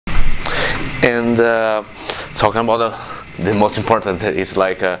And talking about the most important, it's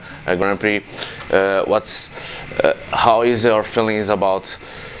like a Grand Prix. How is your feelings about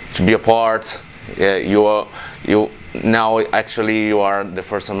to be a part? You now actually you are the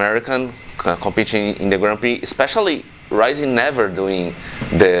first American competing in the Grand Prix, especially Rizin never doing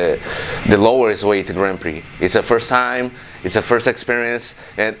the lowest weight Grand Prix. It's a first time, it's a first experience.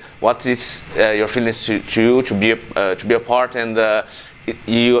 And what is your feelings to be a part? And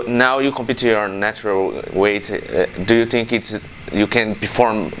you compete your natural weight. Do you think you can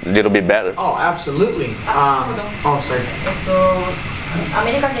perform a little bit better? Oh, absolutely. Sorry. ア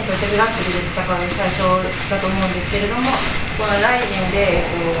メリカ人としてグランプリで戦う最初だと思うんですけれども、このライジンで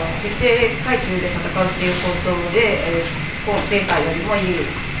適正階級で戦うっていう構想で、前回よりもいい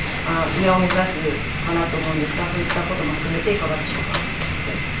上を目指すかなと思うんですが、そういったことも含めていかがでしょ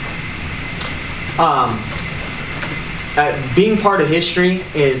うか。Being part of history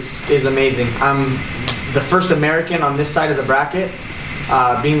is amazing. I'm the first American on this side of the bracket.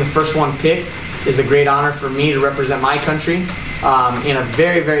 Being the first one picked is a great honor for me to represent my country in a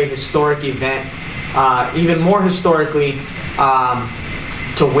very, very historic event. Even more historically,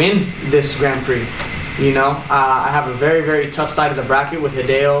 to win this Grand Prix. You know, I have a very, very tough side of the bracket with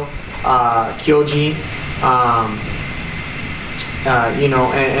Hideo, Kyoji, you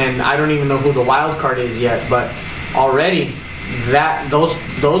know, and I don't even know who the wild card is yet, but already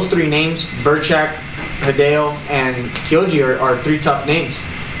those three names, Birchak, Hideo, and Kyoji are three tough names.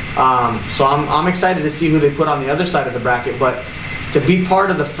 So I'm excited to see who they put on the other side of the bracket, but to be part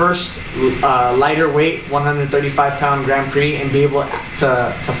of the first lighter weight 135-pound Grand Prix and be able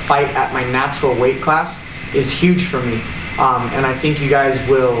to fight at my natural weight class is huge for me. And I think you guys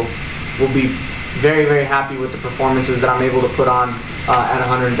will be very, very happy with the performances that I'm able to put on at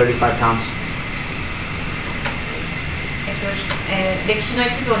 135 pounds. 歴史の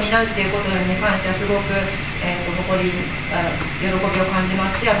一部を担うということに関してはすごく、誇り、喜びを感じ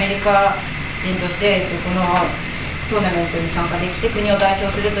ますし、アメリカ人として、このトーナメントに参加できて国を代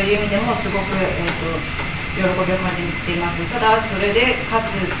表するという意味でもすごく、喜びを感じています。ただそれで勝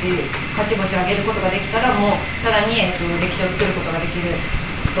ち星を上げることができたらもうさらに、歴史を作ることができる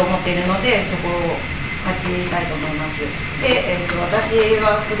と思っているので、そこを勝ちたいと思います。で、私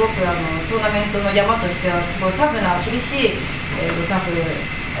はすごくトーナメントの山としてはすごいタフな厳しい、タフ、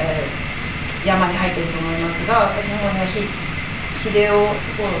山に入っていると思いますが、私の方には秀夫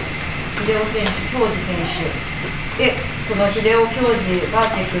選手、京司選手で、その秀夫、京司、バ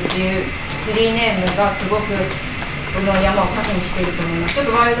ーチェックっていう3ネームがすごくこの山を盾にしていると思います。ちょっ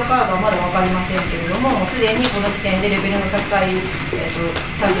とワールドカードはまだ分かりませんけれども、もうすでにこの時点でレベルの高い、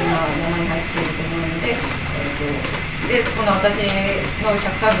タフな山に入っていると思うので、でこの私の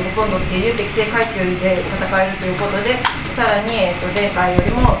135ポンドっていう適正階級で戦えるということで、さらに、前回よ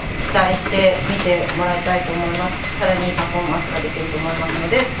りも期待して見てもらいたいと思います。さらにパフォーマンスができると思いますの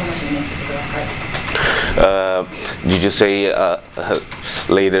で、楽しみにしててください。Did you say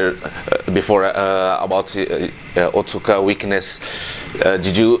later before about Otsuka weakness?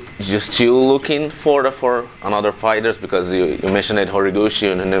 Did you still looking for another fighters, because you mentioned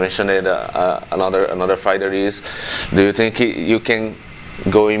Horiguchi and you mentioned another fighter is? Do you think you can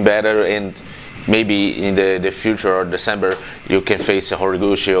go in better and maybe in the future or December you can face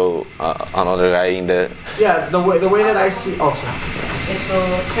Horiguchi or another guy in the? Yeah, the way that I see. Oh, sorry.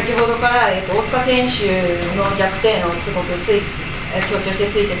 先ほどから、大塚選手の弱点をすごく強調して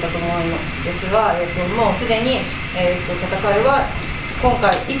ついてたと思うんですが、もうすでに、戦いは今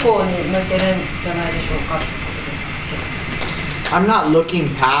回以降に向いてるんじゃないでしょうか。I'm not looking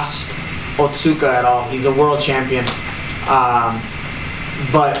past Otsuka at all. He's a world champion,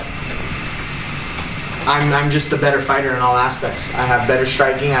 but I'm just a better fighter in all aspects. I have better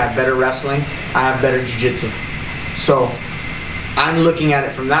striking, I have better wrestling, I have better jiu-jitsu. So I'm looking at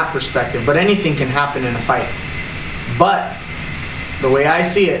it from that perspective, but anything can happen in a fight. But the way I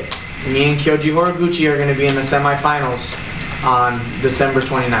see it, me and Kyoji Horiguchi are going to be in the semifinals on December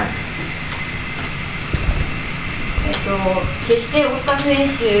 29th. 決して大塚選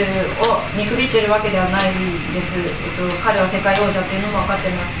手を見くびっているわけではないです。彼は世界王者というのも分かって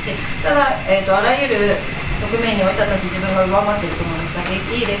ますし、ただ、あらゆる側面において私自分が上回っていると思います。打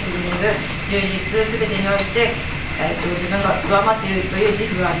撃、レスリング、柔術、すべてにおいて、自分が上回っているという自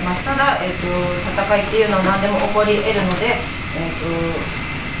負があります。ただ、戦いっていうのは何でも起こり得るので、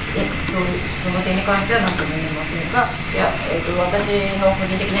その点に関しては何とも言えませんが、私の個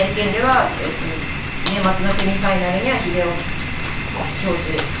人的な意見では、年末のセミファイナルには秀夫、教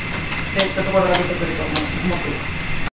授といったところが出てくると思っています。